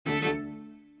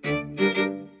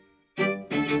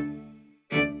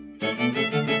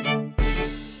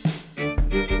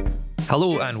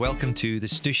Hello and welcome to The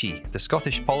Stooshy, the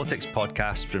Scottish politics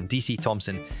podcast from DC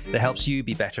Thomson that helps you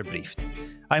be better briefed.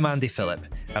 I'm Andy Phillip,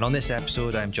 and on this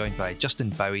episode I'm joined by Justin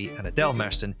Bowie and Adele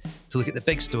Merson to look at the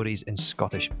big stories in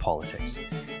Scottish politics.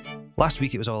 Last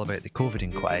week it was all about the COVID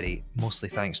inquiry, mostly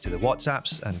thanks to the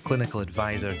WhatsApps and clinical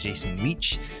advisor Jason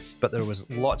Leitch, but there was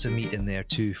lots of meat in there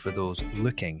too for those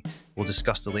looking. We'll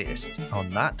discuss the latest on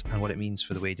that and what it means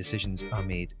for the way decisions are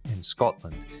made in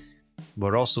Scotland.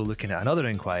 We're also looking at another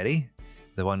inquiry,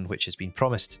 the one which has been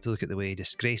promised to look at the way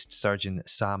disgraced surgeon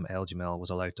Sam Eljamel was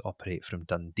allowed to operate from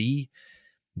Dundee.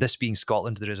 This being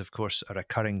Scotland, there is of course a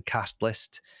recurring cast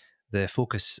list. The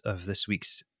focus of this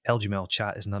week's Eljamel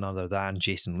chat is none other than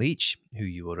Jason Leitch, who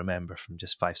you will remember from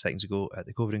just 5 seconds ago at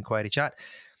the COVID inquiry chat.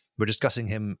 We're discussing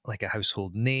him like a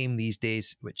household name these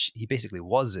days, which he basically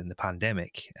was in the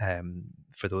pandemic,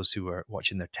 for those who were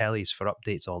watching their tellies for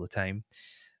updates all the time.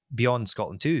 Beyond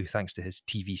Scotland too, thanks to his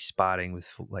TV sparring with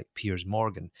folk like Piers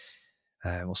Morgan.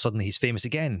 Well, suddenly he's famous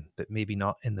again, but maybe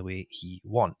not in the way he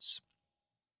wants.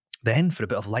 Then, for a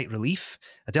bit of light relief,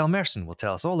 Adele Merson will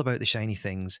tell us all about the shiny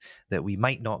things that we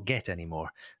might not get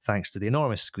anymore, thanks to the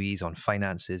enormous squeeze on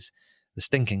finances, the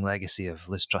stinking legacy of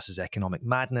Liz Truss's economic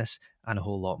madness, and a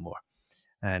whole lot more.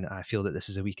 And I feel that this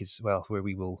is a week as well where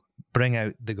we will bring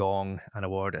out the gong and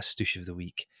award a Stoosh of the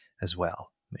Week as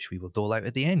well, which we will dole out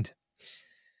at the end.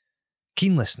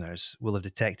 Keen listeners will have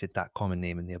detected that common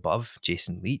name in the above,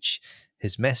 Jason Leitch.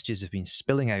 His messages have been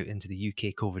spilling out into the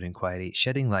UK COVID inquiry,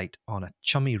 shedding light on a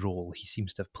chummy role he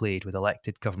seems to have played with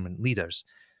elected government leaders.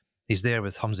 He's there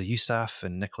with Humza Yousaf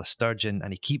and Nicola Sturgeon,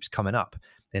 and he keeps coming up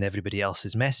in everybody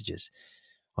else's messages.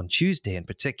 On Tuesday in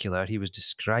particular, he was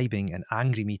describing an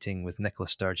angry meeting with Nicola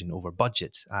Sturgeon over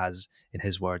budgets as, in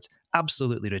his words,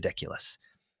 absolutely ridiculous.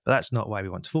 But that's not why we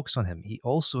want to focus on him. He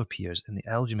also appears in the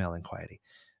Eljamel inquiry.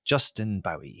 Justin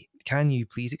Bowie, can you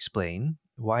please explain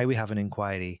why we have an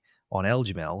inquiry on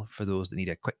Eljamel for those that need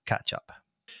a quick catch-up?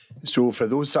 So for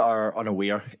those that are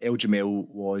unaware, Eljamel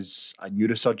was a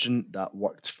neurosurgeon that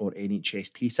worked for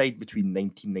NHS Tayside between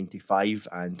 1995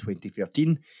 and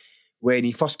 2013. When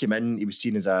he first came in, he was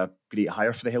seen as a great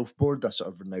hire for the health board, a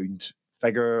sort of renowned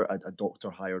figure, a doctor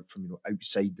hired from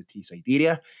outside the Tayside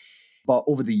area. But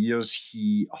over the years,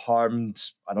 he harmed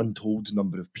an untold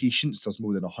number of patients. There's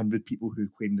more than 100 people who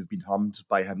claim they've been harmed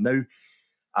by him now.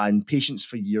 And patients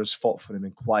for years fought for an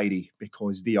inquiry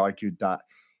because they argued that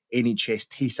NHS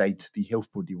Tayside, the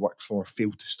health board he worked for,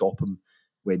 failed to stop him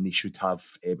when they should have.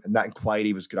 And that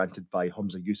inquiry was granted by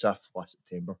Humza Yousaf last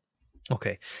September.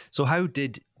 Okay, so how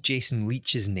did Jason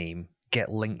Leitch's name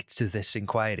get linked to this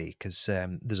inquiry? Because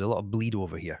there's a lot of bleed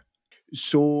over here.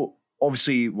 So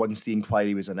obviously, once the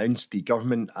inquiry was announced, the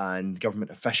government and government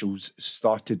officials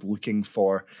started looking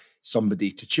for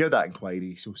somebody to chair that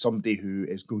inquiry, so somebody who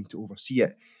is going to oversee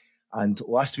it. And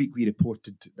last week we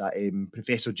reported that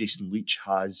Professor Jason Leitch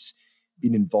has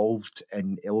been involved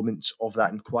in elements of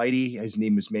that inquiry. His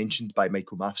name was mentioned by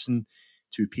Michael Matheson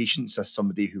to patients as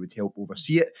somebody who would help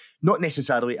oversee it, not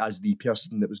necessarily as the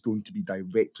person that was going to be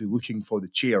directly looking for the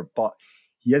chair, but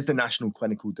he is the National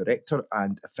Clinical Director,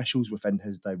 and officials within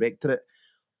his directorate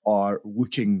are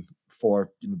looking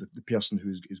for the person who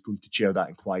is going to chair that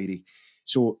inquiry.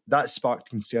 So that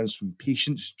sparked concerns from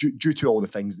patients due to all the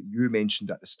things that you mentioned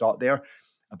at the start there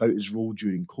about his role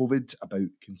during COVID, about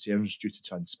concerns due to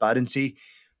transparency.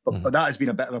 But that has been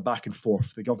a bit of a back and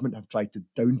forth. The government have tried to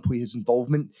downplay his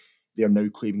involvement. They are now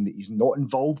claiming that he's not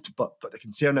involved, but the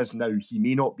concern is now he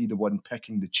may not be the one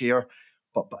picking the chair,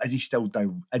 but is he still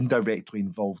indirectly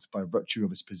involved by virtue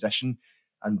of his position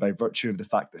and by virtue of the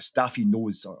fact that staff he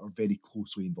knows are very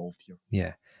closely involved here?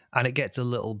 Yeah, and it gets a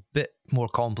little bit more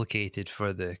complicated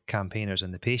for the campaigners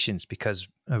and the patients because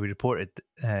we reported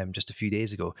just a few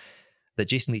days ago that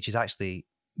Jason Leitch has actually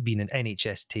been an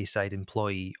NHS Tayside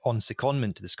employee on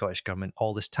secondment to the Scottish Government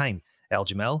all this time.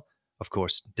 Eljamel, of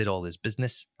course, did all his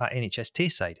business at NHS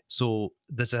Tayside. So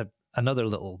there's another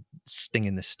little sting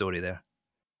in this story there.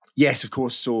 Yes, of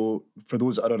course. So for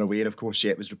those that are unaware, of course,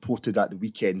 it was reported at the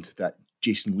weekend that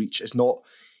Jason Leitch is not,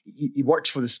 he works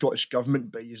for the Scottish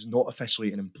Government, but he is not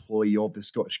officially an employee of the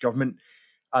Scottish Government.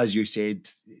 As you said,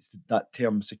 it's that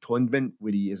term secondment,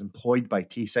 where he is employed by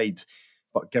Tayside,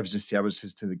 but gives his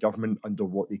services to the government under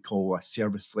what they call a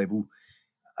service level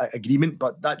agreement.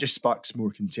 But that just sparks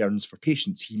more concerns for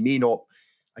patients. He may not,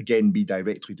 again, be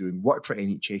directly doing work for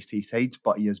NHS Tayside,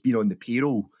 but he has been on the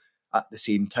payroll at the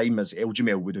same time as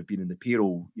Eljamel would have been in the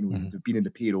payroll. He would have been in the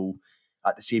payroll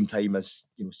at the same time as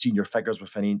senior figures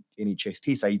within NHS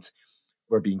Tayside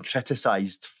were being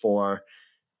criticised for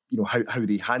how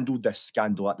they handled this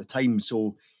scandal at the time.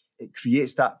 So it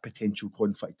creates that potential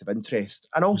conflict of interest.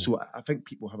 And also, I think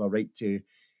people have a right to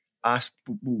asked,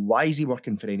 well, why is he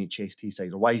working for NHS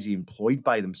Tayside, or why is he employed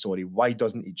by them? Sorry, why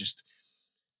doesn't he just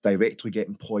directly get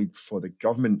employed for the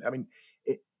government? I mean,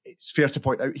 it's fair to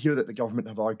point out here that the government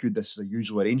have argued this is a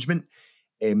usual arrangement.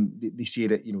 They say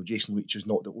that, Jason Leitch is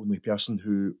not the only person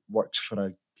who works for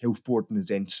a health board and is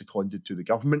then seconded to the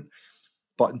government.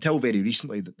 But until very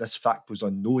recently, this fact was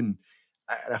unknown.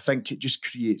 And I think it just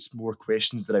creates more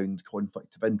questions around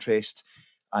conflict of interest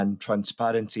and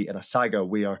transparency in a saga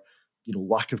where,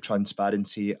 lack of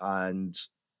transparency and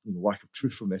lack of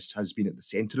truthfulness has been at the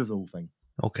centre of the whole thing.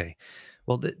 Okay.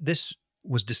 Well, this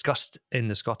was discussed in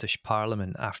the Scottish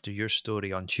Parliament after your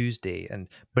story on Tuesday, and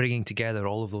bringing together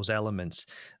all of those elements,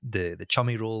 the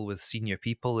chummy role with senior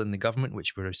people in the government,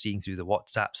 which we're seeing through the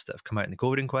WhatsApps that have come out in the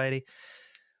COVID inquiry,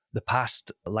 the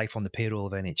past life on the payroll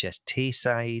of NHS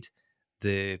Tayside,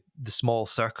 the small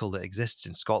circle that exists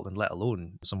in Scotland, let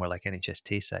alone somewhere like NHS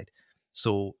Tayside.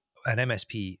 So an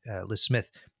MSP, Liz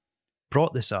Smith,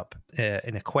 brought this up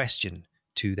in a question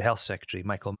to the Health Secretary,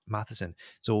 Michael Matheson.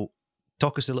 So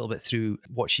talk us a little bit through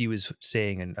what she was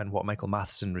saying and what Michael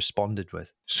Matheson responded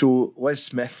with. So Liz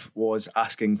Smith was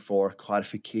asking for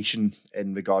clarification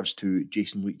in regards to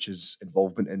Jason Leitch's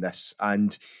involvement in this,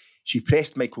 and she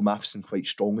pressed Michael Matheson quite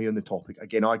strongly on the topic.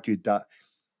 Again, argued that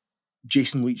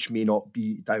Jason Leitch may not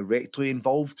be directly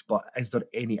involved, but is there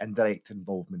any indirect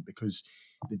involvement? Because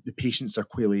the patients are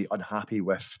clearly unhappy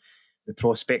with the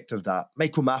prospect of that.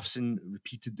 Michael Matheson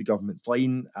repeated the government's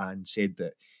line and said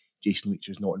that Jason Leitch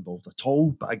is not involved at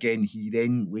all. But again, he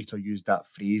then later used that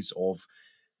phrase of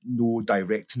no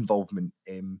direct involvement.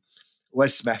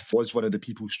 Liz Smith was one of the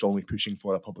people strongly pushing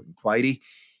for a public inquiry.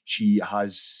 She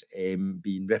has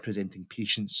been representing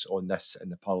patients on this in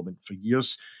the Parliament for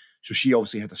years. So she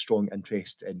obviously had a strong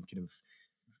interest in kind of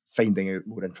finding out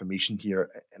more information here.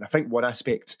 And I think one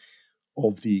aspect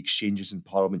of the exchanges in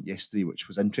Parliament yesterday, which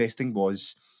was interesting,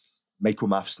 was Michael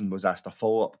Matheson was asked a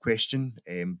follow-up question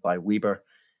by Labour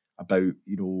about,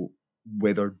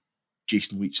 whether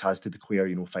Jason Leitch has to declare,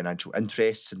 financial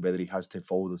interests and whether he has to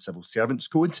follow the Civil Servants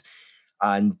Code.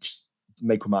 And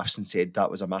Michael Matheson said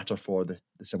that was a matter for the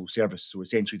civil service, so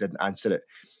essentially didn't answer it.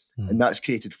 And that's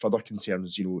created further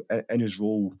concerns, in his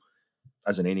role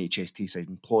as an NHS Tayside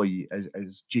employee.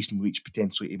 Is Jason Leitch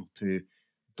potentially able to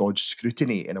dodge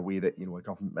scrutiny in a way that, a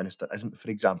government minister isn't,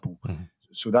 for example?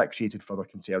 So that created further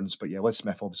concerns. But yeah, Liz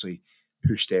Smith obviously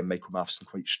pushed Michael Matheson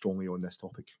quite strongly on this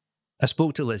topic. I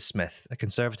spoke to Liz Smith, a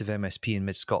Conservative MSP in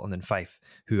Mid-Scotland and Fife,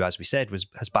 who, as we said,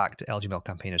 has backed Eljamel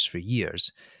campaigners for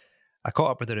years. I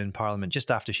caught up with her in Parliament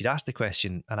just after she'd asked the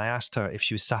question, and I asked her if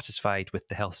she was satisfied with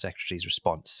the Health Secretary's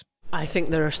response. I think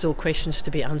there are still questions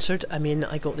to be answered. I mean,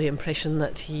 I got the impression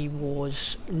that he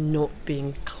was not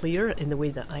being clear in the way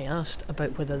that I asked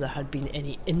about whether there had been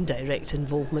any indirect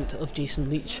involvement of Jason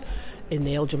Leitch in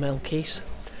the Eljamel case.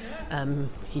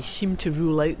 He seemed to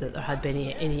rule out that there had been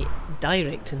any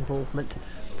direct involvement,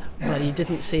 but he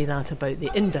didn't say that about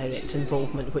the indirect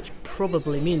involvement, which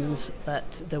probably means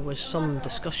that there was some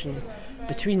discussion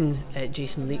between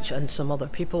Jason Leitch and some other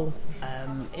people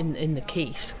in the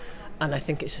case. And I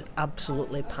think it's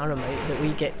absolutely paramount that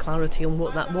we get clarity on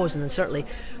what that was. And certainly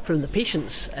from the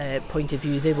patient's point of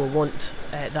view, they will want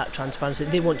that transparency.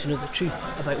 They want to know the truth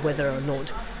about whether or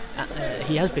not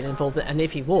he has been involved, and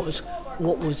if he was,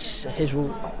 what was his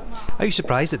role. Are you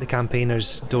surprised that the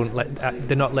campaigners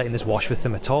they're not letting this wash with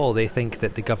them at all? They think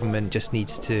that the government just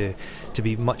needs to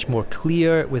be much more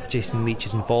clear with Jason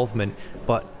Leitch's involvement,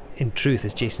 but in truth,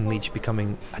 is Jason Leitch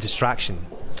becoming a distraction?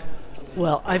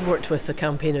 Well, I've worked with the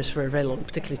campaigners for a very long,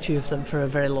 particularly two of them for a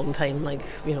very long time,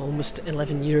 almost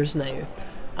 11 years now,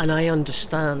 and I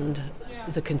understand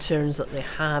the concerns that they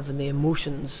have and the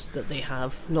emotions that they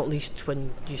have, not least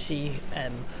when you see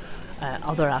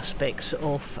other aspects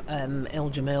of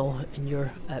Eljamel in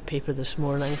your paper this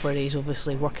morning, where he's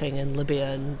obviously working in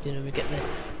Libya, and we get the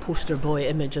poster boy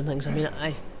image and things. I mean,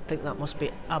 I think that must be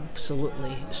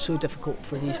absolutely so difficult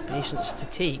for these patients to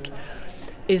take.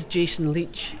 Is Jason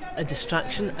Leitch a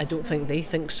distraction? I don't think they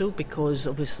think so, because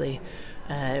obviously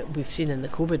we've seen in the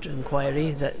COVID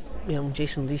inquiry that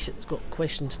Jason Leitch has got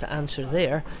questions to answer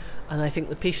there, and I think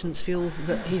the patients feel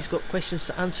that he's got questions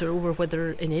to answer over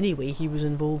whether in any way he was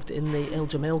involved in the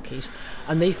Eljamel case,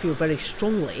 and they feel very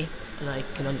strongly, and I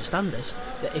can understand this,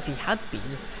 that if he had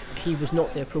been, he was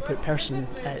not the appropriate person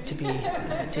to be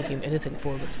taking anything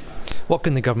forward. What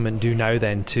can the government do now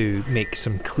then to make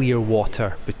some clear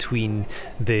water between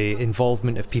the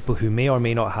involvement of people who may or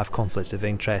may not have conflicts of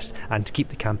interest, and to keep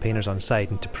the campaigners on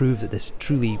side, and to prove that this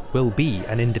truly will be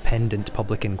an independent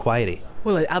public inquiry?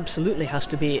 Well, it absolutely has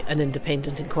to be an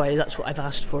independent inquiry. That's what I've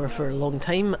asked for a long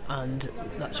time, and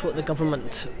that's what the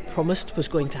government promised was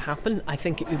going to happen. I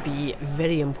think it would be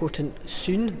very important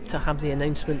soon to have the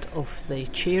announcement of the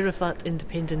chair of that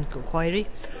independent inquiry,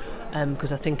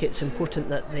 because I think it's important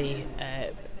that the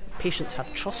patients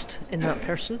have trust in that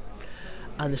person,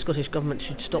 and the Scottish Government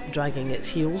should stop dragging its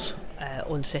heels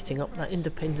on setting up that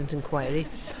independent inquiry.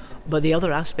 But the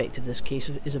other aspect of this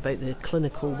case is about the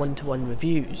clinical one-to-one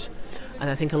reviews. And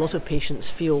I think a lot of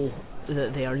patients feel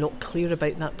that they are not clear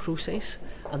about that process,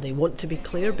 and they want to be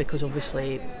clear because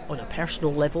obviously on a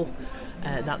personal level,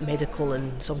 that medical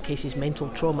and in some cases mental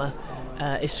trauma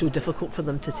is so difficult for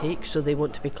them to take, so they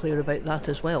want to be clear about that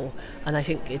as well. And I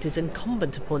think it is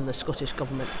incumbent upon the Scottish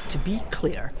Government to be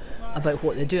clear about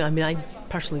what they do. I mean, I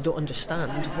personally don't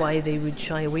understand why they would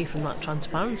shy away from that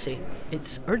transparency.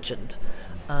 It's urgent.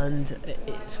 And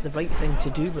it's the right thing to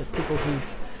do with people who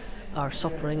are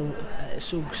suffering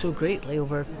so greatly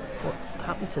over what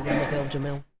happened to them with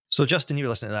Eljamel. So, Justin, you were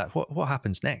listening to that. What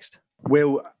happens next?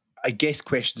 Well, I guess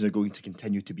questions are going to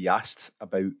continue to be asked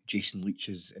about Jason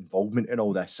Leitch's involvement in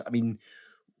all this. I mean,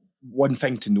 one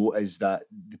thing to note is that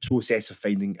the process of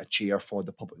finding a chair for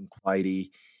the public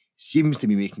inquiry seems to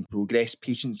be making progress.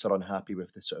 Patients are unhappy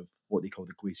with the sort of what they call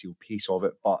the glacial pace of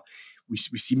it, but we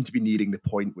seem to be nearing the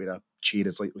point where a chair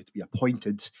is likely to be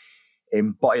appointed.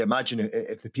 But I imagine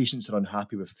if the patients are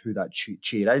unhappy with who that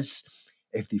chair is,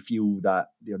 if they feel that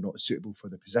they're not suitable for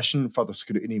the position, further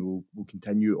scrutiny will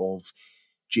continue of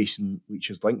Jason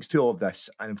Leitch's links to all of this.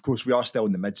 And of course, we are still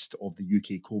in the midst of the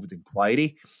UK COVID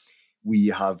inquiry. We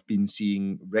have been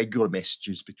seeing regular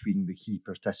messages between the key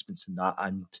participants in that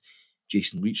and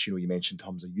Jason Leitch. You mentioned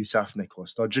Hamza Yousaf, Nicola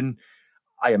Sturgeon.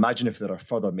 I imagine if there are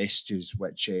further messages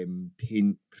which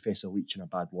paint Professor Leitch in a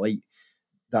bad light,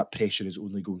 that pressure is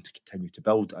only going to continue to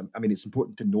build. I mean, it's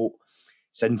important to note,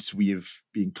 since we have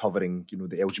been covering,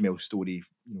 the Eljamel story,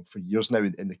 for years now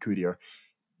in the Courier,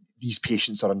 these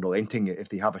patients are unrelenting. If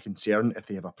they have a concern, if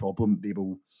they have a problem, they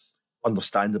will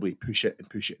understandably push it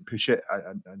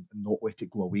and not let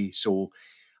it go away. So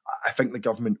I think the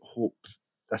government hope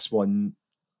this one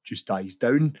just dies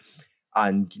down.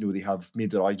 And, they have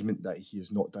made their argument that he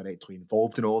is not directly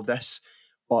involved in all of this.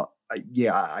 But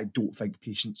I don't think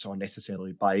patients are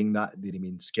necessarily buying that. They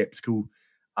remain sceptical.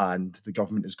 And the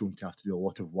government is going to have to do a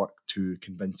lot of work to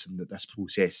convince them that this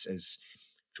process is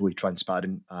fully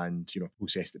transparent and, a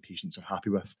process that patients are happy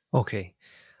with. Okay.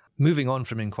 Moving on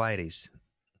from inquiries,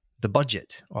 the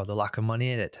budget, or the lack of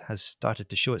money in it, has started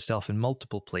to show itself in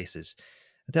multiple places.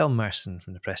 Adele Merson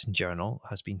from the Press and Journal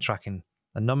has been tracking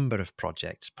a number of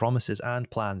projects, promises and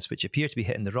plans which appear to be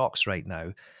hitting the rocks right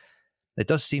now. It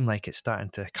does seem like it's starting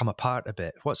to come apart a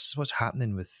bit. What's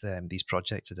happening with these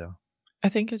projects, Adele? I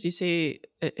think, as you say,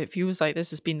 it feels like this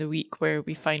has been the week where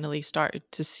we finally started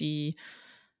to see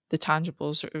the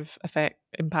tangible sort of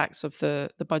impacts of the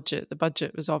budget. The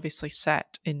budget was obviously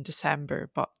set in December,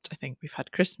 but I think we've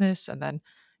had Christmas, and then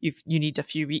you need a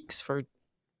few weeks for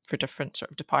different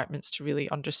sort of departments to really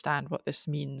understand what this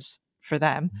means for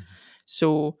them. Mm-hmm.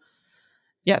 So,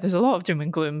 yeah, there's a lot of doom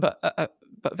and gloom, but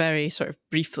very sort of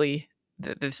briefly,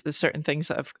 the certain things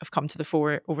that have come to the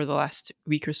fore over the last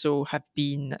week or so have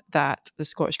been that the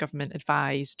Scottish Government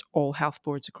advised all health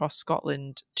boards across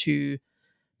Scotland to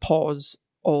pause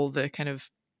all the kind of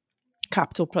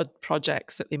capital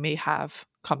projects that they may have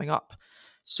coming up.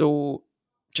 So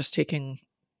just taking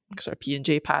sort of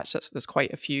P&J patch, there's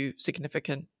quite a few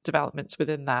significant developments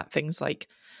within that. Things like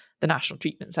the National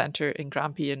Treatment Centre in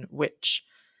Grampian, which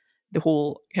the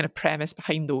whole kind of premise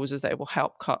behind those is that it will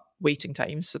help cut waiting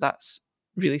times. So that's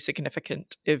really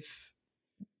significant. If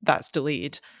that's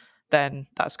delayed, then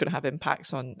that's going to have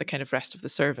impacts on the kind of rest of the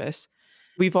service.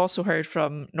 We've also heard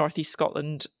from North East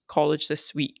Scotland College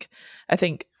this week. I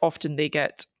think often they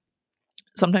get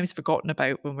sometimes forgotten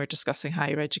about when we're discussing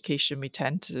higher education. We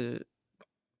tend to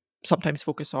sometimes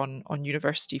focus on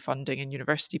university funding and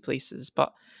university places,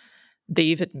 but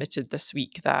they've admitted this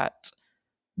week that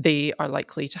they are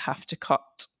likely to have to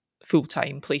cut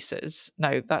full-time places.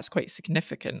 Now, that's quite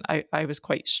significant. I was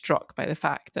quite struck by the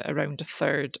fact that around a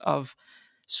third of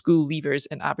school leavers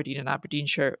in Aberdeen and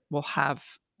Aberdeenshire will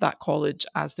have that college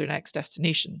as their next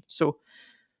destination. So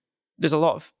there's a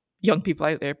lot of young people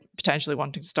out there potentially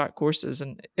wanting to start courses,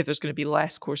 and if there's going to be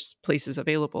less course places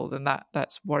available, then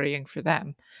that's worrying for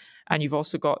them. And you've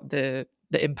also got the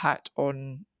impact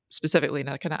on, specifically in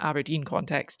a kind of Aberdeen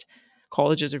context,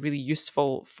 colleges are really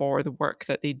useful for the work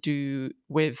that they do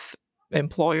with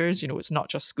employers. It's not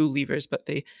just school leavers, but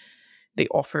they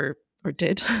offer, or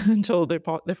did until their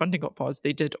funding got paused,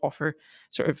 they did offer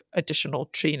sort of additional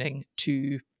training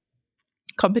to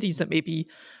companies that maybe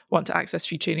want to access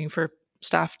free training for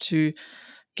staff to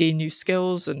gain new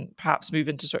skills and perhaps move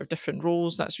into sort of different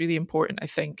roles. That's really important, I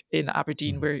think, in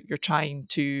Aberdeen, where you're trying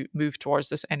to move towards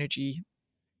this energy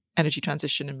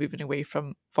transition and moving away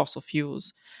from fossil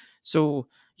fuels. So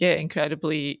yeah,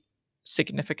 incredibly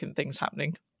significant things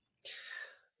happening.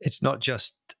 It's not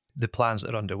just the plans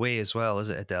that are underway as well, is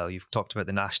it, Adele? You've talked about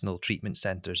the national treatment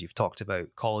centres. You've talked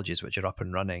about colleges which are up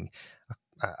and running.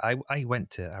 I went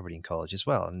to Aberdeen College as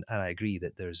well, and I agree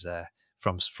that there's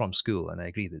from school, and I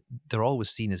agree that they're always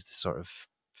seen as the sort of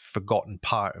forgotten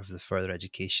part of the further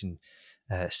education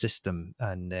system,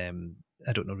 and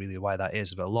I don't know really why that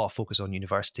is, but a lot of focus on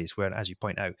universities, where, as you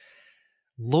point out,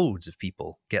 loads of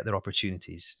people get their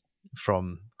opportunities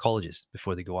from colleges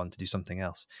before they go on to do something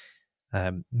else.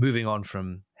 Moving on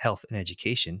from health and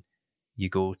education, you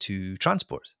go to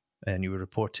transport, and you were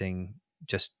reporting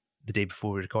just the day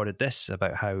before we recorded this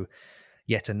about how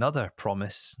yet another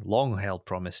promise, long-held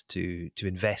promise, to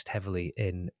invest heavily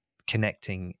in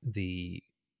connecting the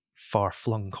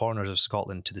far-flung corners of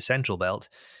Scotland to the central belt,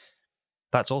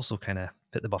 that's also kind of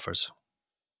hit the buffers.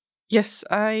 Yes,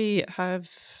 I have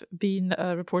been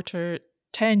a reporter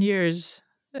 10 years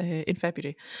in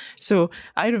February. So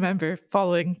I remember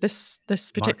following this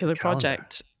particular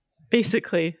project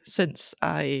basically since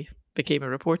I became a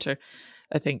reporter.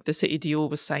 I think the city deal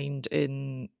was signed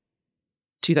in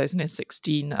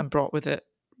 2016 and brought with it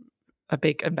a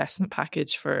big investment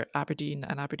package for Aberdeen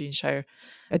and Aberdeenshire.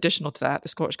 Additional to that, the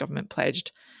Scottish Government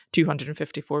pledged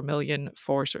 254 million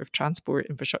for sort of transport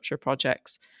infrastructure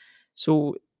projects.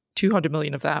 So 200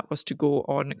 million of that was to go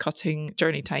on cutting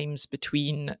journey times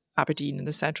between Aberdeen and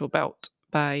the Central Belt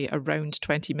by around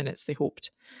 20 minutes, they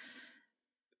hoped.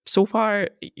 So far,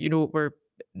 we're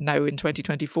now in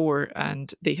 2024,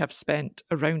 and they have spent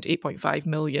around 8.5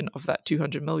 million of that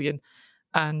 200 million.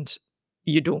 And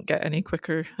you don't get any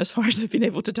quicker, as far as I've been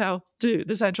able to tell, to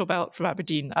the Central Belt from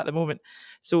Aberdeen at the moment.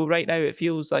 So right now it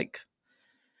feels like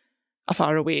a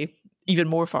far away, even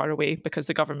more far away, because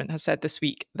the government has said this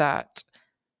week that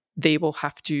they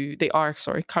are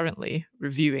currently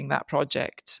reviewing that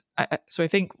project. So I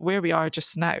think where we are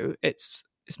just now, it's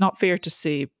not fair to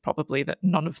say probably that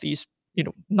none of these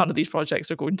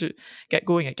projects are going to get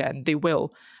going again. They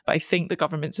will, but I think the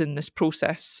government's in this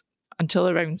process until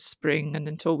around spring, and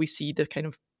until we see the kind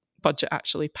of budget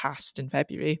actually passed in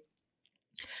February.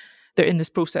 They're in this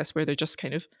process where they're just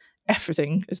kind of,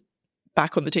 everything is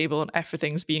back on the table and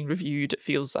everything's being reviewed, it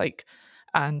feels like.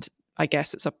 And I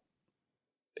guess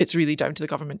it's really down to the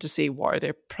government to say what are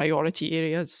their priority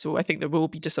areas. So I think there will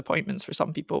be disappointments for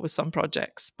some people with some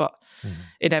projects, but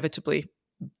inevitably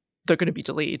they're going to be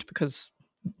delayed because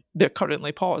they're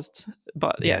currently paused.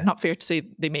 But yeah, not fair to say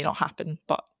they may not happen,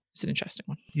 but it's an interesting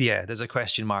one. Yeah, there's a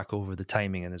question mark over the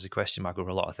timing, and there's a question mark over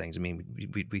a lot of things. I mean,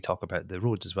 we talk about the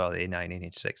roads as well, the A9,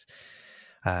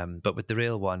 A86. But with the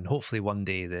rail one, hopefully one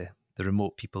day the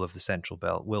remote people of the Central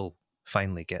Belt will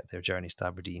finally get their journeys to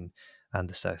Aberdeen and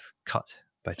the South cut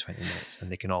by 20 minutes, and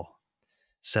they can all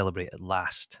celebrate at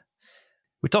last.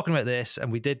 We're talking about this,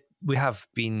 and we have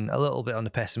been a little bit on the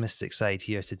pessimistic side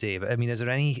here today. But I mean, is there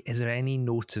any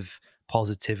note of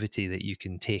positivity that you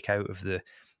can take out of the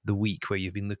week where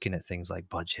you've been looking at things like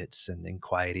budgets and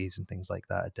inquiries and things like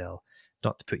that, Adele?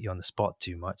 Not to put you on the spot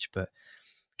too much, but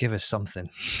give us something.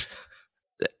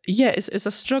 Yeah, it's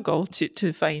a struggle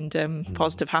to find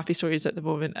positive, happy stories at the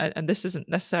moment. And this isn't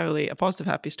necessarily a positive,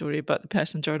 happy story, but the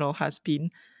Person Journal has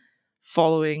been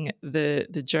following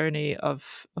the journey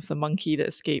of the monkey that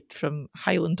escaped from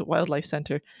Highland Wildlife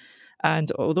Centre.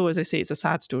 And although, as I say, it's a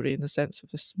sad story in the sense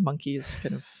of this monkey is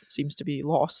kind of seems to be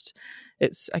lost,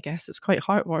 I guess it's quite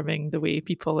heartwarming the way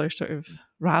people are sort of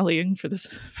rallying for this.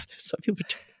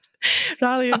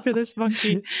 Rallying for this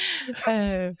monkey.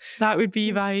 That would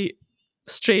be my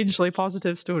strangely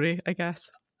positive story, I guess.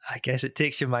 I guess it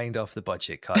takes your mind off the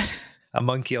budget cuts. A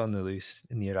monkey on the loose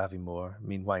near Aviemore. I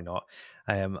mean, why not?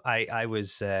 I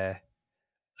was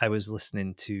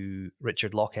listening to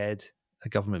Richard Lochhead, a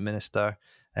government minister,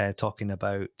 talking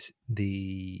about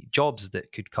the jobs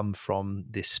that could come from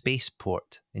the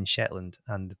spaceport in Shetland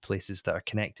and the places that are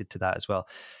connected to that as well.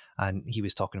 And he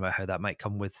was talking about how that might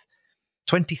come with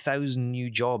 20,000 new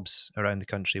jobs around the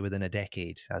country within a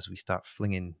decade as we start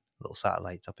flinging little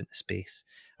satellites up into space.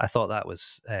 I thought that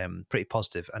was pretty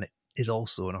positive, and it is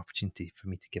also an opportunity for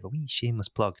me to give a wee shameless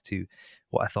plug to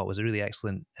what I thought was a really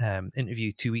excellent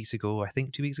interview 2 weeks ago.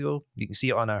 You can see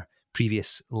it on our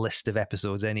previous list of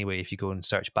episodes anyway, if you go and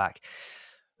search back,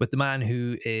 with the man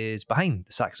who is behind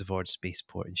the Saxavord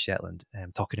spaceport in Shetland,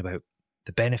 talking about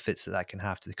the benefits that can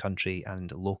have to the country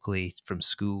and locally, from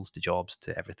schools to jobs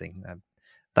to everything.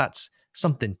 That's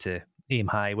something to aim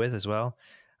high with as well.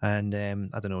 And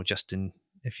I don't know, Justin,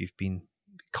 if you've been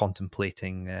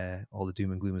contemplating all the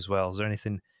doom and gloom as well, is there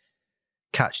anything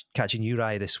catching your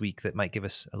eye this week that might give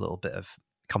us a little bit of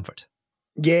comfort?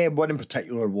 Yeah, one in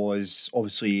particular was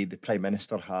obviously the Prime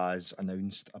Minister has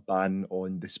announced a ban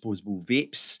on disposable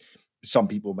vapes. Some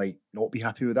people might not be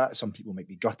happy with that. Some people might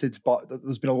be gutted, but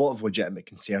there's been a lot of legitimate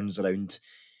concerns around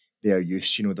their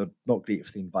use. They're not great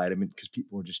for the environment because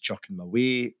people are just chucking them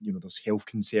away. There's health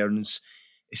concerns,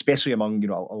 especially among,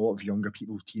 a lot of younger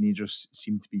people. Teenagers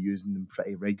seem to be using them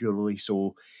pretty regularly.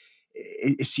 So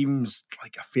it seems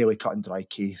like a fairly cut and dry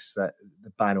case that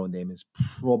the ban on them is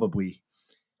probably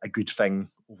a good thing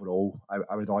overall,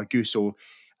 I would argue. So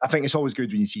I think it's always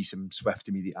good when you see some swift,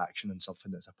 immediate action on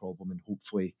something that's a problem, and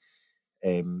hopefully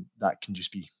that can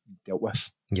just be dealt with.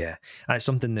 Yeah, and it's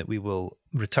something that we will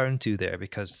return to there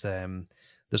because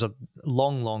there's a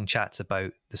long chats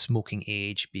about the smoking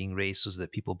age being raised so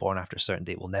that people born after a certain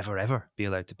date will never, ever be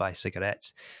allowed to buy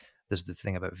cigarettes. There's the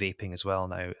thing about vaping as well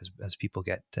now, as people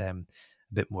get a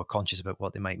bit more conscious about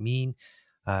what they might mean.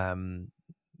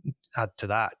 Add to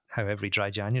that how every dry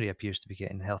January appears to be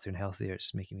getting healthier and healthier.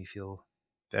 It's making me feel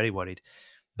very worried.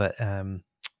 But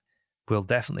we'll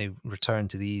definitely return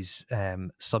to these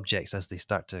subjects as they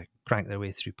start to crank their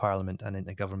way through Parliament and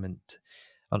into government,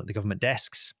 on the government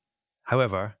desks.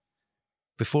 However,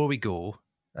 before we go,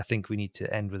 I think we need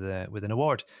to end with an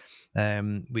award.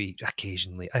 We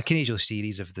occasionally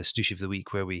series of the Stoosh of the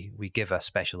Week where we give a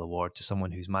special award to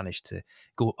someone who's managed to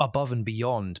go above and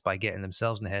beyond by getting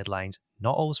themselves in the headlines,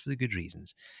 not always for the good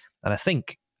reasons. And I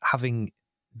think having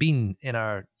been in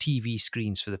our TV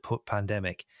screens for the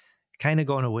pandemic, kind of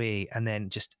gone away and then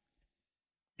just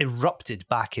erupted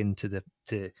back into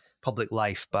the public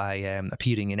life by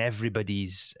appearing in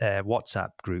everybody's WhatsApp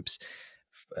groups,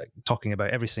 talking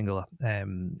about every single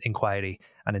inquiry,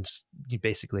 and it's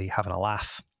basically having a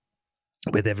laugh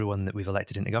with everyone that we've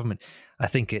elected into government. I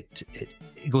think it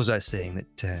goes out saying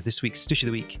that this week's Stoosh of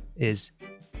the Week is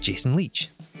Jason Leitch.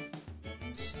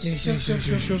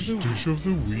 Stoosh of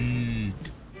the Week.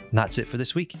 And that's it for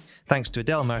this week. Thanks to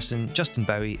Adele Merson, Justin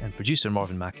Bowie, and producer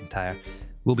Morven McIntyre.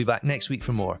 We'll be back next week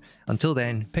for more. Until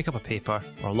then, pick up a paper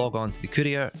or log on to the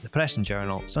Courier, the Press and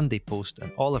Journal, Sunday Post,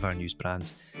 and all of our news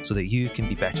brands so that you can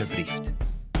be better briefed.